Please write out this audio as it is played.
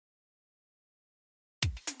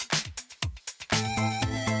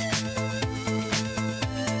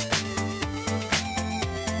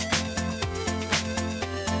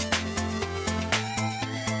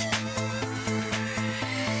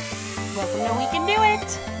We can do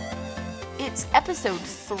it! It's episode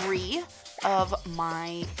 3 of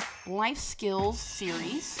my life skills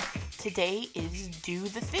series. Today is Do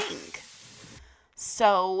the Thing.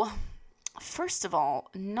 So, first of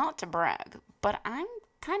all, not to brag, but I'm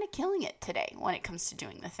kind of killing it today when it comes to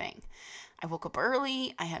doing the thing. I woke up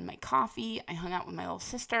early, I had my coffee, I hung out with my little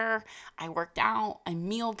sister, I worked out, I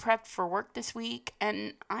meal prepped for work this week,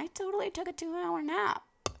 and I totally took a 2-hour nap.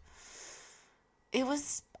 It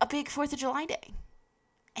was a big 4th of July day,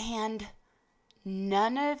 and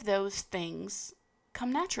none of those things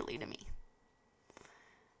come naturally to me.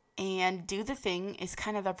 And do the thing is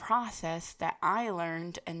kind of the process that I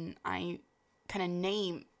learned, and I kind of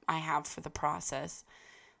name I have for the process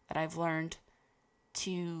that I've learned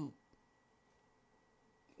to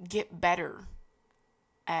get better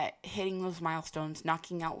at hitting those milestones,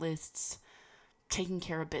 knocking out lists, taking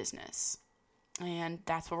care of business. And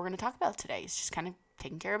that's what we're going to talk about today. It's just kind of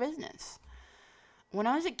taking care of business. When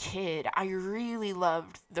I was a kid, I really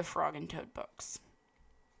loved the Frog and Toad books.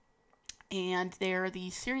 And they're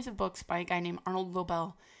these series of books by a guy named Arnold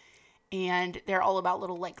Lobel. And they're all about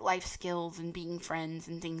little life skills and being friends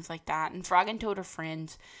and things like that. And Frog and Toad are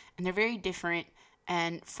friends, and they're very different.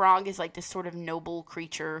 And Frog is like this sort of noble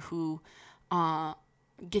creature who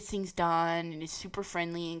gets things done and is super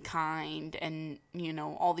friendly and kind and,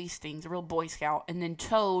 all these things, a real Boy Scout. And then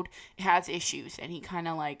Toad has issues, and he kind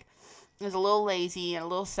of is a little lazy and a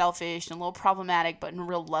little selfish and a little problematic, but in a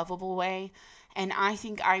real lovable way. And I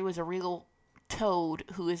think I was a real Toad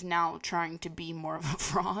who is now trying to be more of a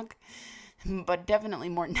frog, but definitely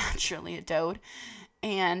more naturally a Toad.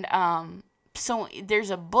 And so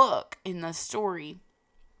there's a book in the story,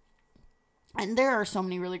 and there are so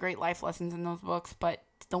many really great life lessons in those books, but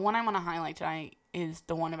the one I want to highlight tonight is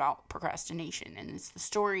the one about procrastination. And it's the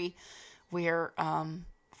story where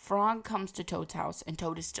Frog comes to Toad's house, and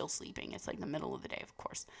Toad is still sleeping. It's the middle of the day, of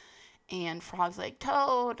course. And Frog's like,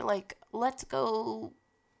 Toad, let's go,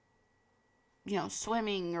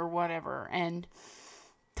 swimming or whatever. And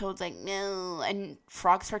Toad's like, no. And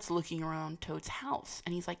Frog starts looking around Toad's house,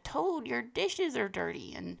 and he's like, Toad, your dishes are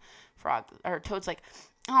dirty. And Toad's like,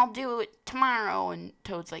 I'll do it tomorrow. And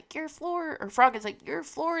Toad's like, Frog is like, your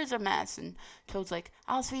floor is a mess. And Toad's like,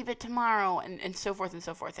 I'll sweep it tomorrow. And so forth and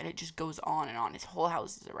so forth. And it just goes on and on. His whole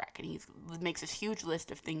house is a wreck. And he makes this huge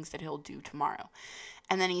list of things that he'll do tomorrow.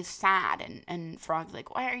 And then he's sad. And Frog's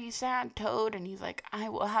like, why are you sad, Toad? And he's like, I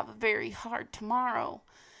will have a very hard tomorrow.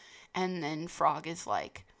 And then Frog is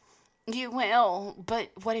like, you will,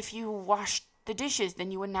 but what if you washed the dishes?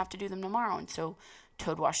 Then you wouldn't have to do them tomorrow. And so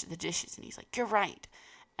Toad washes the dishes, and he's like, you're right.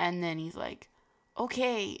 And then he's like,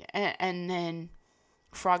 okay. And then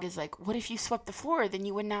Frog is like, what if you swept the floor? Then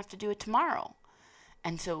you wouldn't have to do it tomorrow.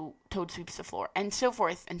 And so Toad sweeps the floor, and so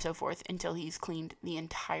forth, until he's cleaned the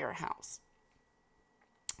entire house.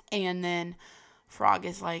 And then Frog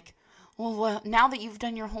is like, well, now that you've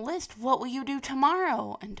done your whole list, what will you do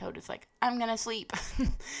tomorrow? And Toad is like, I'm going to sleep.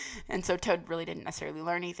 And so Toad really didn't necessarily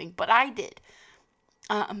learn anything, but I did.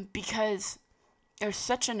 Because there's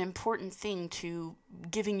such an important thing to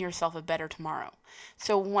giving yourself a better tomorrow.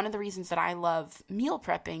 So one of the reasons that I love meal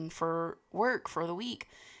prepping for work for the week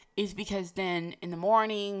is because then in the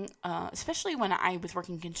morning, especially when I was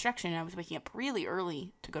working construction and I was waking up really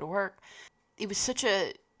early to go to work, it was such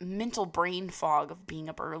a mental brain fog of being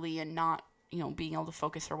up early and not, being able to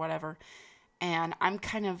focus or whatever. And I'm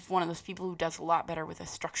kind of one of those people who does a lot better with a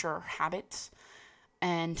structure or habits.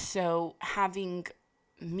 And so having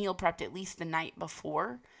meal prepped at least the night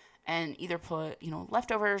before and either put,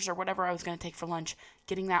 leftovers or whatever I was going to take for lunch,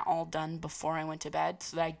 getting that all done before I went to bed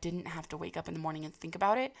so that I didn't have to wake up in the morning and think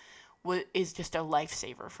about it is just a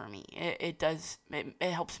lifesaver for me. It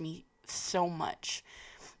helps me so much.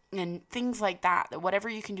 And things like that whatever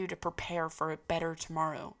you can do to prepare for a better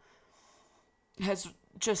tomorrow has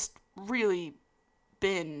just really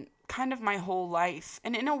been kind of my whole life.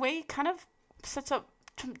 And in a way, kind of sets up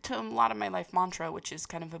to a lot of my life mantra, which is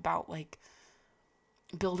kind of about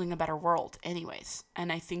building a better world anyways.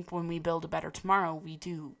 And I think when we build a better tomorrow, we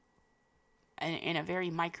do, in a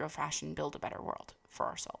very micro fashion, build a better world for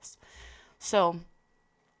ourselves. So,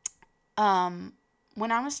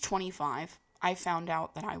 when I was 25, I found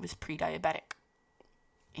out that I was pre-diabetic.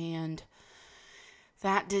 And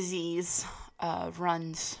that disease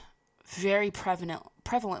runs very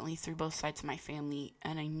prevalently through both sides of my family,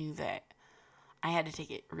 and I knew that I had to take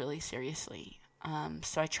it really seriously.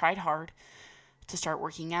 So I tried hard to start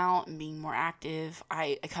working out and being more active.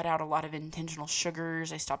 I cut out a lot of intentional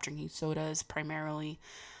sugars. I stopped drinking sodas primarily.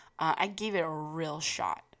 I gave it a real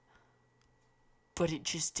shot, but it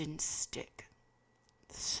just didn't stick.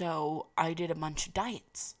 So I did a bunch of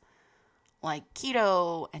diets. like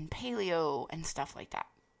keto and paleo and stuff like that,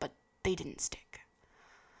 but they didn't stick.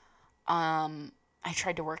 I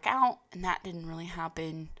tried to work out, and that didn't really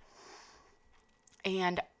happen.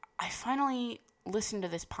 And I finally listened to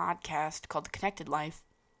this podcast called The Connected Life.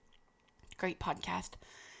 Great podcast.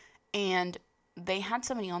 And they had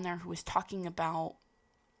somebody on there who was talking about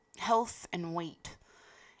health and weight,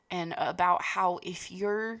 and about how if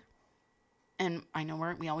you're, and I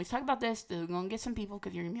know we always talk about this, we're going to get some people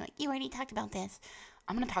because you're going to be like, you already talked about this.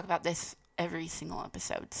 I'm going to talk about this every single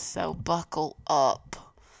episode, so buckle up.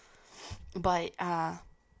 But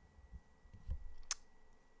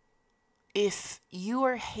if you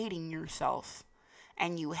are hating yourself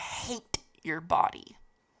and you hate your body,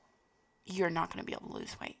 you're not going to be able to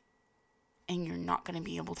lose weight. And you're not going to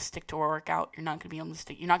be able to stick to a workout. You're not going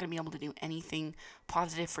to be able to do anything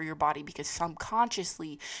positive for your body, because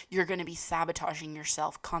subconsciously you're going to be sabotaging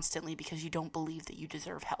yourself constantly because you don't believe that you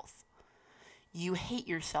deserve health. You hate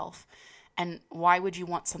yourself, and why would you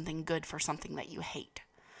want something good for something that you hate?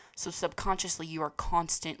 So subconsciously you are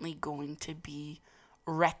constantly going to be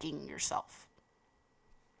wrecking yourself.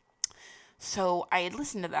 So I had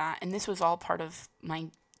listened to that, and this was all part of my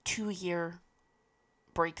 2-year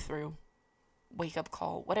breakthrough, wake-up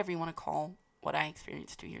call, whatever you want to call what I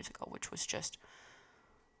experienced 2 years ago, which was just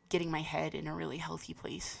getting my head in a really healthy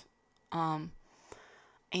place. And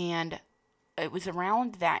it was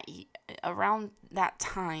around that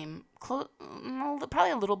time,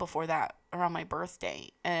 probably a little before that, around my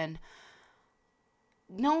birthday. And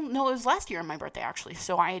no, it was last year on my birthday, actually.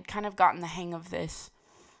 So I had kind of gotten the hang of this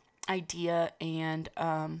idea, and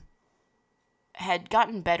had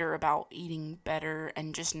gotten better about eating better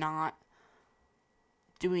and just not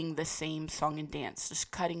doing the same song and dance,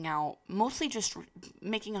 just cutting out, mostly just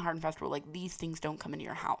making a hard and fast rule, like, these things don't come into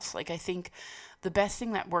your house. Like, I think the best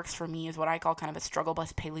thing that works for me is what I call kind of a struggle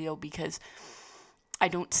bus paleo, because I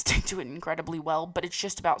don't stick to it incredibly well, but it's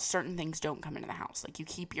just about certain things don't come into the house. Like, you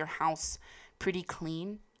keep your house pretty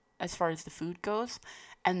clean as far as the food goes,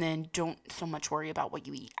 and then don't so much worry about what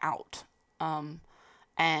you eat out.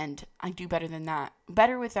 And I do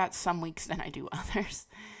better with that some weeks than I do others.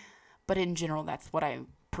 But in general, that's what I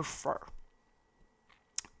prefer.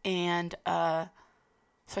 And so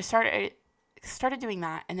I started doing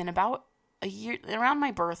that. And then about a year, around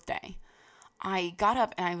my birthday, I got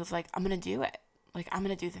up and I was like, I'm going to do it. Like, I'm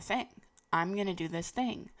going to do the thing. I'm going to do this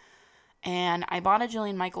thing. And I bought a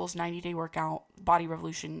Jillian Michaels 90-day workout, Body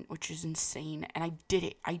Revolution, which is insane. And I did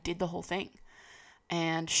it. I did the whole thing.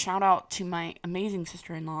 And shout out to my amazing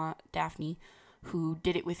sister-in-law, Daphne, who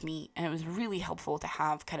did it with me. And it was really helpful to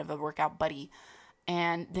have kind of a workout buddy.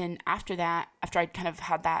 And then after that, after I'd kind of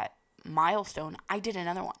had that milestone, I did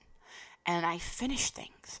another one. And I finished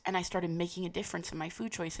things. And I started making a difference in my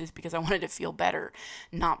food choices because I wanted to feel better.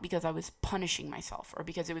 Not because I was punishing myself or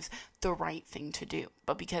because it was the right thing to do.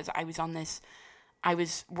 But because I was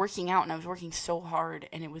working out and I was working so hard.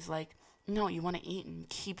 And it was like, no, you want to eat and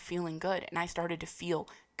keep feeling good. And I started to feel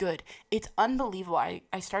good. It's unbelievable.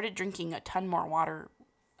 I started drinking a ton more water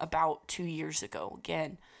about 2 years ago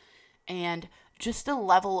again. And just the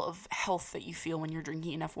level of health that you feel when you're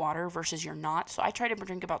drinking enough water versus you're not. So I try to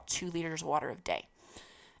drink about 2 liters of water a day.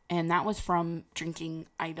 And that was from drinking,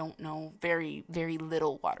 very, very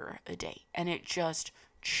little water a day. And it just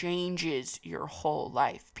changes your whole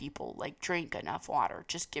life, people. Like, drink enough water.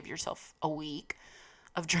 Just give yourself a week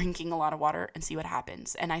of drinking a lot of water and see what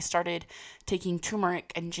happens. And I started taking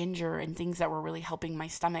turmeric and ginger and things that were really helping my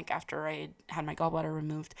stomach after I had my gallbladder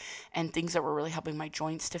removed, and things that were really helping my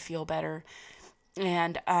joints to feel better.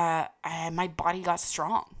 And my body got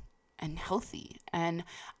strong and healthy. And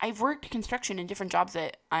I've worked construction in different jobs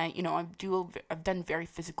that I've done very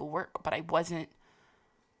physical work, but I wasn't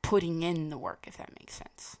putting in the work, if that makes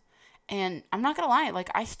sense. And I'm not gonna lie, like,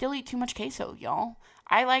 I still eat too much queso, y'all.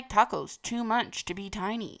 I like tacos too much to be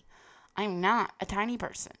tiny. I'm not a tiny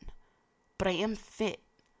person, but I am fit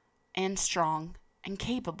and strong and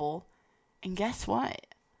capable. And guess what?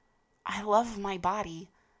 I love my body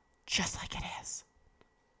just like it is.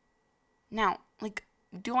 Now, like,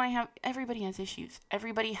 everybody has issues.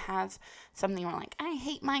 Everybody has something where, like, I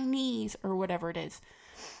hate my knees or whatever it is.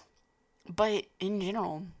 But in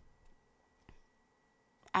general,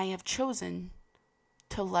 I have chosen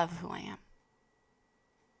to love who I am.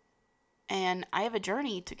 And I have a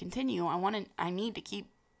journey to continue. I need to keep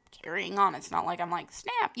carrying on. It's not like I'm like,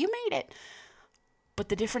 snap, you made it. But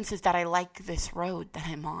the difference is that I like this road that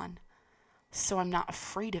I'm on. So I'm not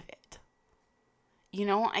afraid of it.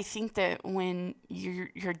 I think that when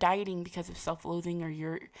you're dieting because of self-loathing, or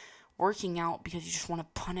you're working out because you just want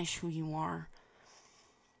to punish who you are,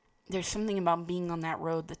 there's something about being on that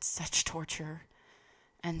road that's such torture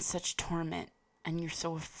and such torment, and you're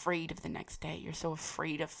so afraid of the next day. You're so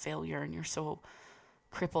afraid of failure, and you're so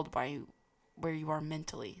crippled by where you are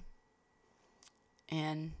mentally.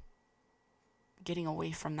 And getting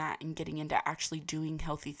away from that and getting into actually doing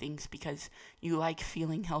healthy things because you like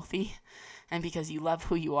feeling healthy and because you love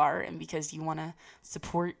who you are and because you want to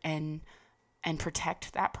support and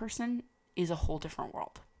protect that person is a whole different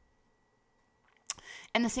world.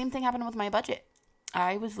 And the same thing happened with my budget.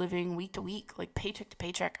 I was living week to week, like paycheck to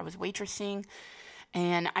paycheck. I was waitressing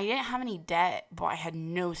and I didn't have any debt, but I had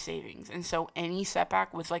no savings. And so any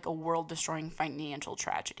setback was like a world-destroying financial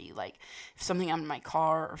tragedy. Like if something happened to my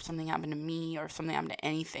car or something happened to me or something happened to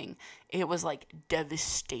anything, it was like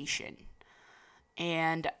devastation.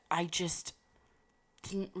 And I just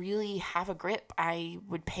didn't really have a grip. I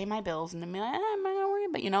would pay my bills and then be like, I'm not gonna worry.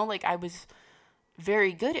 But I was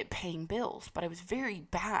very good at paying bills, but I was very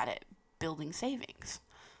bad at building savings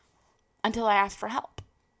until I asked for help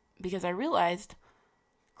because I realized,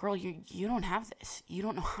 girl, you don't have this. You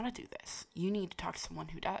don't know how to do this. You need to talk to someone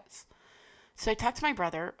who does. So I talked to my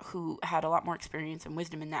brother, who had a lot more experience and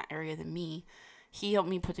wisdom in that area than me. He helped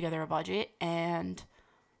me put together a budget, and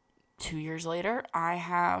 2 years later, I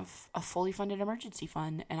have a fully funded emergency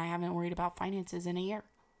fund, and I haven't worried about finances in a year.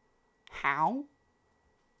 How?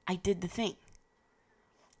 I did the thing.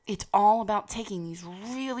 It's all about taking these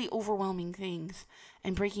really overwhelming things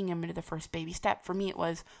and breaking them into the first baby step. For me, it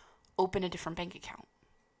was open a different bank account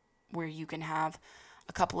where you can have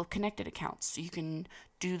a couple of connected accounts. So you can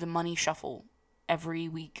do the money shuffle every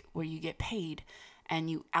week where you get paid and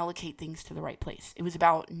you allocate things to the right place. It was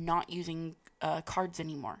about not using cards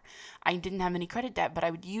anymore. I didn't have any credit debt, but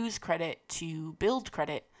I would use credit to build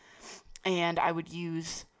credit, and I would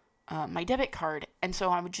use my debit card, and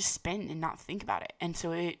so I would just spend and not think about it. And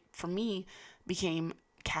so it, for me, became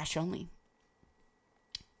cash only.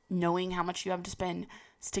 Knowing how much you have to spend,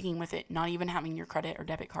 sticking with it, not even having your credit or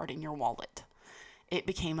debit card in your wallet. It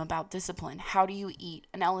became about discipline. How do you eat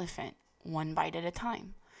an elephant? One bite at a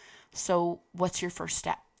time. So what's your first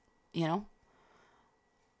step?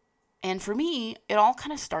 And for me, it all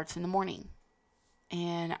kind of starts in the morning.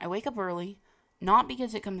 And I wake up early, not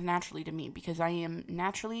because it comes naturally to me, because I am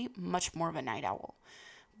naturally much more of a night owl,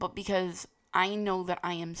 but because I know that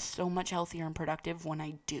I am so much healthier and productive when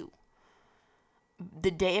I do.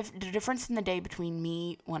 The difference in the day between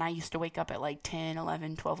me when I used to wake up at like 10,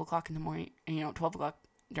 11, 12 o'clock in the morning, 12 o'clock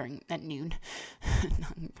at noon.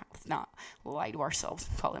 Let's not lie to ourselves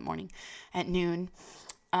and call it morning. At noon.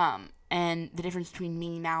 And the difference between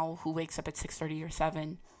me now, who wakes up at 6:30 or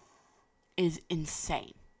 7, is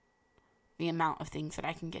insane. The amount of things that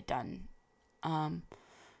I can get done.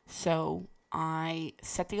 So I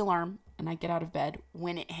set the alarm and I get out of bed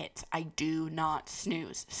when it hits. I do not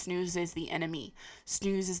snooze. Snooze is the enemy.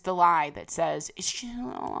 Snooze is the lie that says it's just a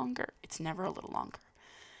little longer. It's never a little longer.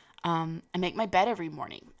 I make my bed every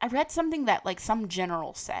morning. I read something that like some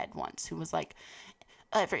general said once, who was like,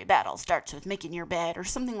 every battle starts with making your bed, or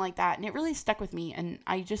something like that. And it really stuck with me. And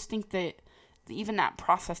I just think that even that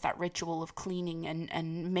process, that ritual of cleaning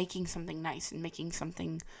and making something nice and making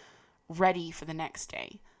something ready for the next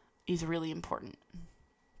day is really important.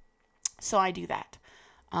 So I do that.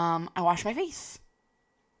 I wash my face.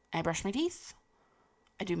 I brush my teeth.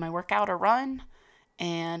 I do my workout or run.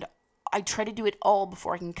 And I try to do it all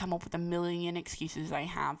before I can come up with a million excuses I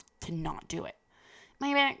have to not do it.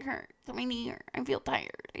 My back hurts. My knee hurts. I feel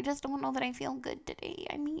tired. I just don't know that I feel good today.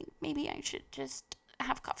 I mean, maybe I should just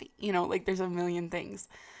have coffee. There's a million things.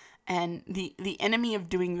 And the enemy of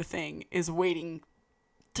doing the thing is waiting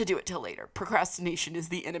to do it till later. Procrastination is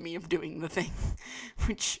the enemy of doing the thing,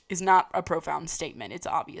 which is not a profound statement. It's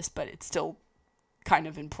obvious, but it's still kind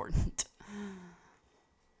of important.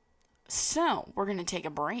 So we're going to take a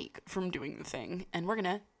break from doing the thing, and we're going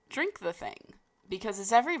to drink the thing, because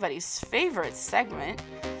it's everybody's favorite segment.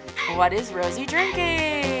 What is Rosie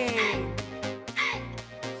drinking?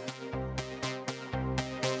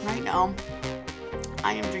 Right now,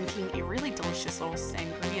 I am drinking a really delicious little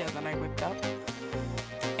sangria that I whipped up.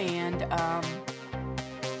 And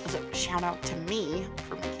so shout out to me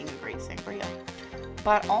for making a great sangria.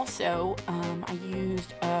 But also, I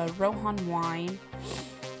used a Rohan wine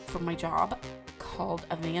from my job called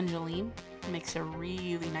Evangeline. It makes a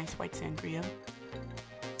really nice white sangria.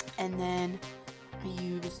 And then I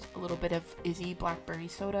used a little bit of Izzy blackberry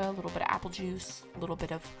soda, a little bit of apple juice, a little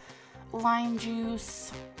bit of lime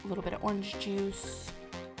juice, a little bit of orange juice.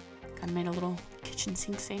 I made a little kitchen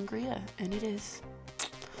sink sangria, and it is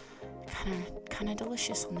kind of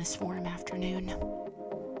delicious on this warm afternoon.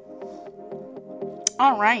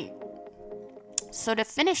 All right. So to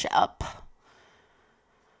finish up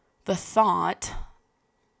the thought,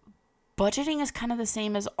 budgeting is kind of the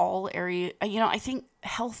same as all area. I think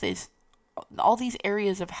all these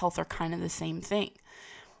areas of health are kind of the same thing.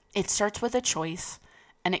 It starts with a choice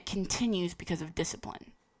and it continues because of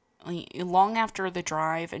discipline. Long after the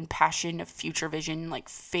drive and passion of future vision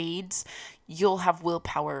fades, you'll have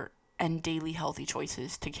willpower and daily healthy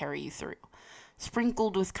choices to carry you through,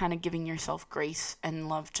 sprinkled with kind of giving yourself grace and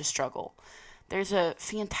love to struggle. There's a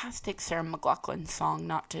fantastic Sarah McLachlan song,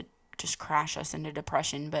 not to just crash us into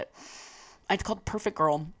depression, but it's called Perfect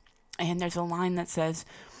Girl. And there's a line that says,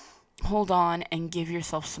 hold on and give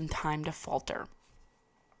yourself some time to falter.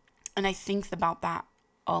 And I think about that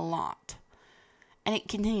a lot. And it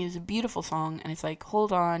continues, a beautiful song, and it's like,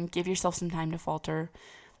 hold on, give yourself some time to falter.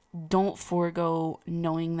 Don't forego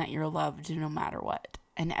knowing that you're loved no matter what.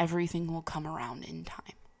 And everything will come around in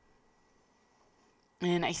time.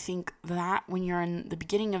 And I think that when you're in the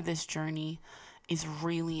beginning of this journey is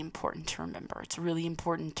really important to remember. It's really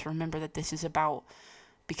important to remember that this is about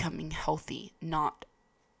becoming healthy, not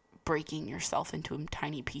breaking yourself into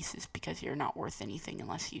tiny pieces because you're not worth anything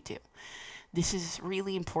unless you do. This is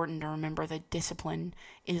really important to remember that discipline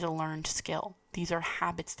is a learned skill. These are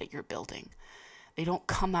habits that you're building. They don't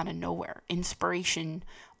come out of nowhere. Inspiration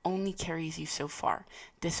only carries you so far.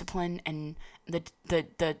 Discipline and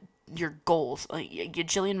your goals.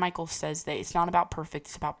 Jillian Michaels says that it's not about perfect,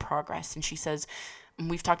 it's about progress. And she says, and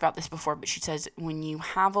we've talked about this before, but she says, when you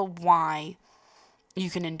have a why, you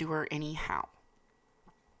can endure any how.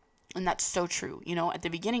 And that's so true. At the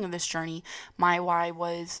beginning of this journey, my why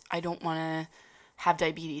was I don't want to have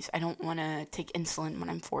diabetes. I don't want to take insulin when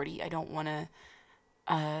I'm 40. I don't want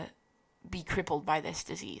to be crippled by this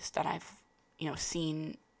disease that I've,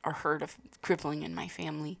 seen or heard of crippling in my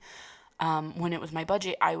family. When it was my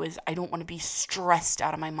budget, I don't want to be stressed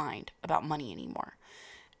out of my mind about money anymore.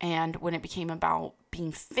 And when it became about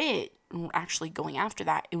being fit, actually going after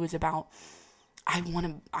that, it was about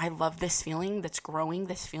I love this feeling that's growing,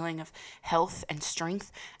 this feeling of health and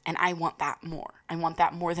strength, and I want that more. I want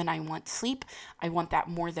that more than I want sleep. I want that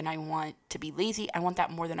more than I want to be lazy. I want that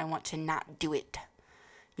more than I want to not do it,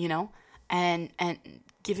 and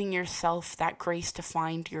giving yourself that grace to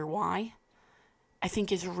find your why, I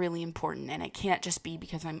think is really important. And it can't just be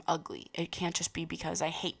because I'm ugly. It can't just be because I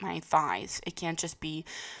hate my thighs. It can't just be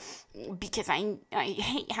because I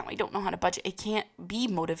hate how I don't know how to budget. It can't be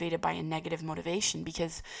motivated by a negative motivation,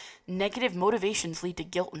 because negative motivations lead to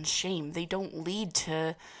guilt and shame. They don't lead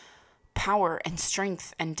to power and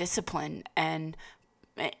strength and discipline and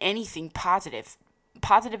anything positive. A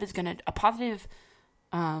positive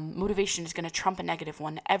motivation is going to trump a negative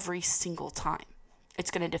one every single time.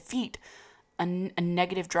 It's going to defeat a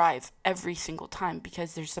negative drive every single time,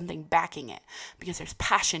 because there's something backing it, because there's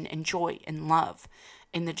passion and joy and love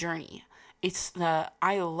in the journey. It's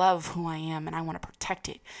I love who I am and I want to protect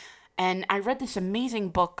it. And I read this amazing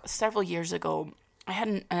book several years ago. I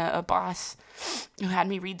had a boss who had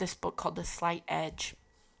me read this book called The Slight Edge.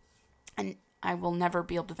 And I will never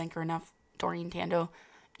be able to thank her enough. Doreen Tando,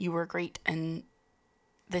 you were great, and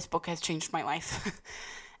this book has changed my life.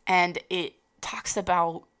 And it talks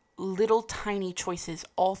about little tiny choices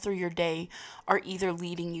all through your day are either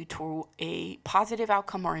leading you to a positive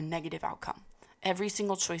outcome or a negative outcome. Every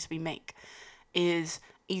single choice we make is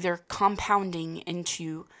either compounding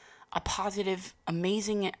into a positive,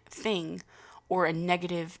 amazing thing or a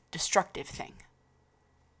negative, destructive thing.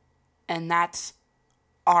 And that's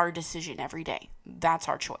our decision every day. That's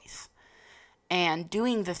our choice. And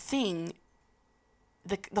doing the thing,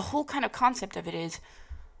 the whole kind of concept of it is,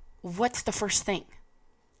 what's the first thing?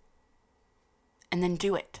 And then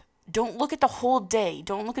do it. Don't look at the whole day.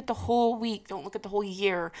 Don't look at the whole week. Don't look at the whole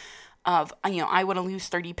year of, I want to lose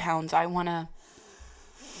 30 pounds. I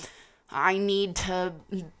need to,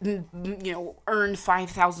 earn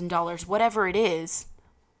 $5,000. Whatever it is,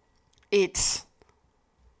 it's,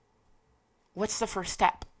 what's the first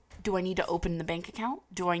step? Do I need to open the bank account?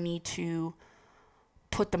 Do I need to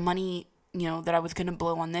put the money, that I was going to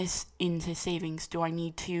blow on this into savings? Do I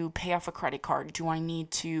need to pay off a credit card? Do I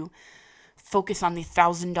need to focus on the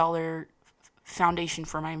 $1,000 foundation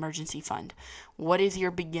for my emergency fund? What is your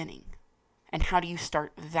beginning? And how do you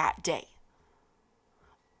start that day?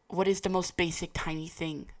 What is the most basic tiny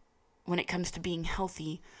thing? When it comes to being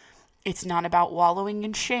healthy, it's not about wallowing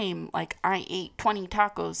in shame, like I ate 20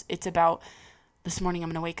 tacos. It's about, this morning I'm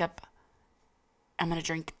going to wake up, I'm going to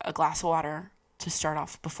drink a glass of water to start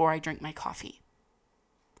off before I drink my coffee.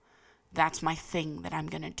 That's my thing that I'm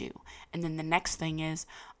going to do. And then the next thing is,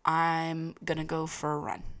 I'm going to go for a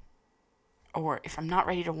run. Or if I'm not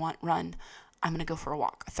ready to run, I'm going to go for a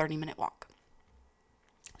walk, a 30-minute walk.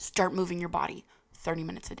 Start moving your body 30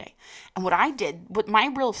 minutes a day. And what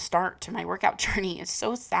my real start to my workout journey is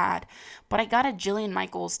so sad, but I got a Jillian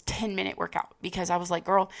Michaels 10-minute workout because I was like,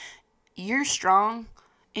 girl, you're strong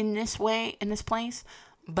in this way, in this place,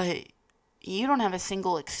 but you don't have a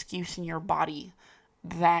single excuse in your body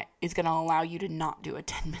that is going to allow you to not do a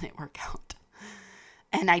 10-minute workout.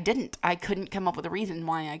 And I didn't. I couldn't come up with a reason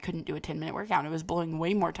why I couldn't do a 10-minute workout. It was blowing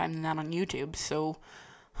way more time than that on YouTube. So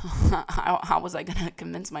how was I going to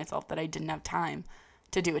convince myself that I didn't have time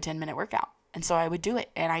to do a 10-minute workout? And so I would do it,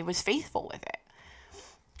 and I was faithful with it.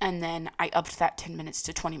 And then I upped that 10 minutes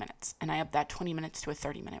to 20 minutes, and I upped that 20 minutes to a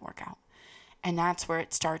 30-minute workout. And that's where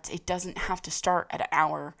it starts. It doesn't have to start at an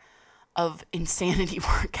hour of insanity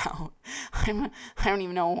workout. I don't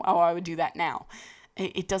even know how I would do that now.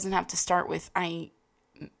 It doesn't have to start with, I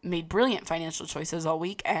made brilliant financial choices all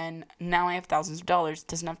week and now I have thousands of dollars. It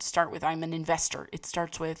doesn't have to start with, I'm an investor. It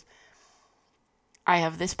starts with, I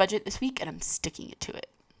have this budget this week and I'm sticking to it.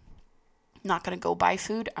 I'm not going to go buy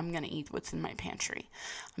food. I'm going to eat what's in my pantry.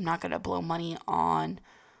 I'm not going to blow money on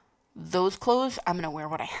those clothes. I'm going to wear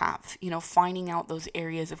what I have. Finding out those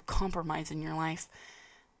areas of compromise in your life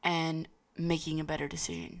and making a better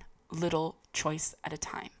decision. Little choice at a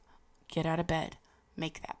time. Get out of bed.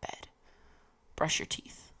 Make that bed. Brush your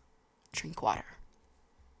teeth. Drink water.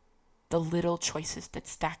 The little choices that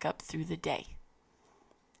stack up through the day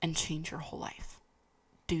and change your whole life.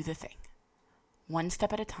 Do the thing. One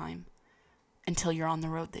step at a time until you're on the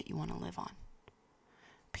road that you want to live on.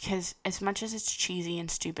 Because as much as it's cheesy and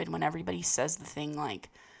stupid when everybody says the thing like,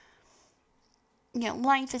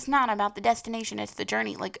 life is not about the destination, it's the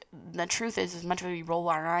journey. Like, the truth is, as much as we roll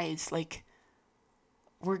our eyes, like,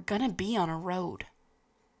 we're gonna be on a road.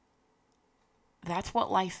 That's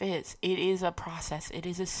what life is. It is a process. It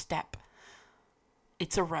is a step.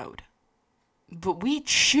 It's a road. But we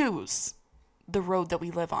choose the road that we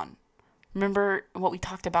live on. Remember what we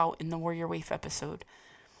talked about in the Warrior Waif episode?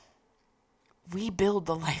 We build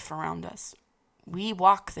the life around us. We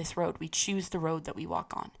walk this road. We choose the road that we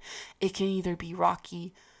walk on. It can either be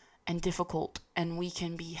rocky and difficult, and we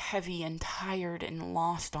can be heavy and tired and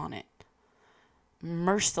lost on it.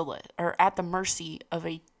 Merciless, or at the mercy of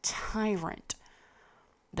a tyrant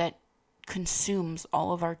that consumes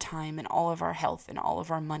all of our time and all of our health and all of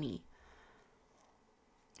our money.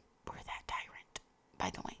 We're that tyrant.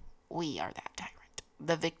 By the way, we are that tyrant.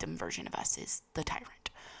 The victim version of us is the tyrant.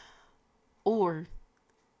 Or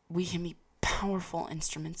we can be powerful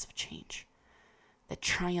instruments of change that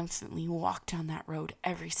triumphantly walk down that road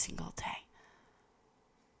every single day.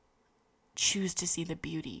 Choose to see the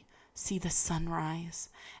beauty, see the sunrise,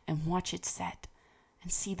 and watch it set,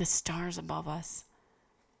 and see the stars above us,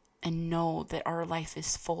 and know that our life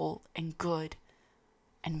is full and good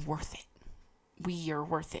and worth it. We are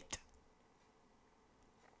worth it.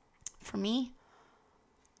 For me,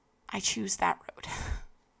 I choose that road.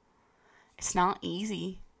 It's not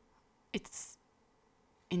easy. It's,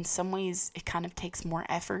 in some ways, it kind of takes more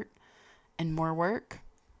effort and more work,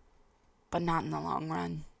 but not in the long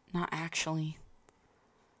run. Not actually.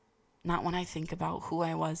 Not when I think about who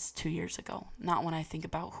I was 2 years ago. Not when I think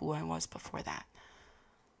about who I was before that.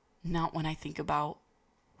 Not when I think about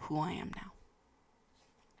who I am now.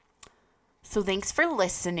 So thanks for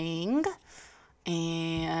listening.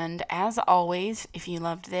 And as always, if you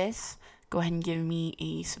loved this, go ahead and give me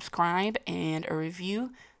a subscribe and a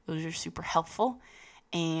review. Those are super helpful.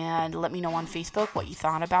 And let me know on Facebook what you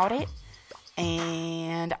thought about it.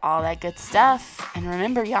 And all that good stuff. And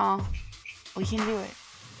remember, y'all, we can do it.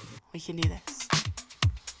 We can do this.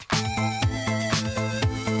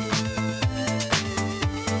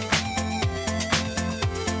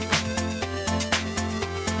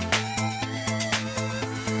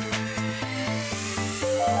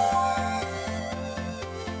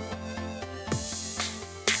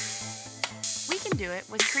 We Can Do It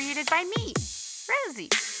was created by me, Rosie.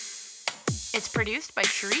 It's produced by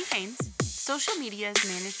Cherie Haynes. Social media is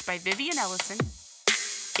managed by Vivian Ellison.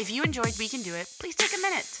 If you enjoyed We Can Do It, please take a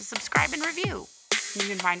minute to subscribe and review. You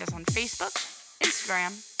can find us on Facebook,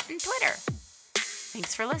 Instagram, and Twitter.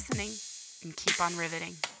 Thanks for listening, and keep on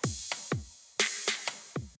riveting.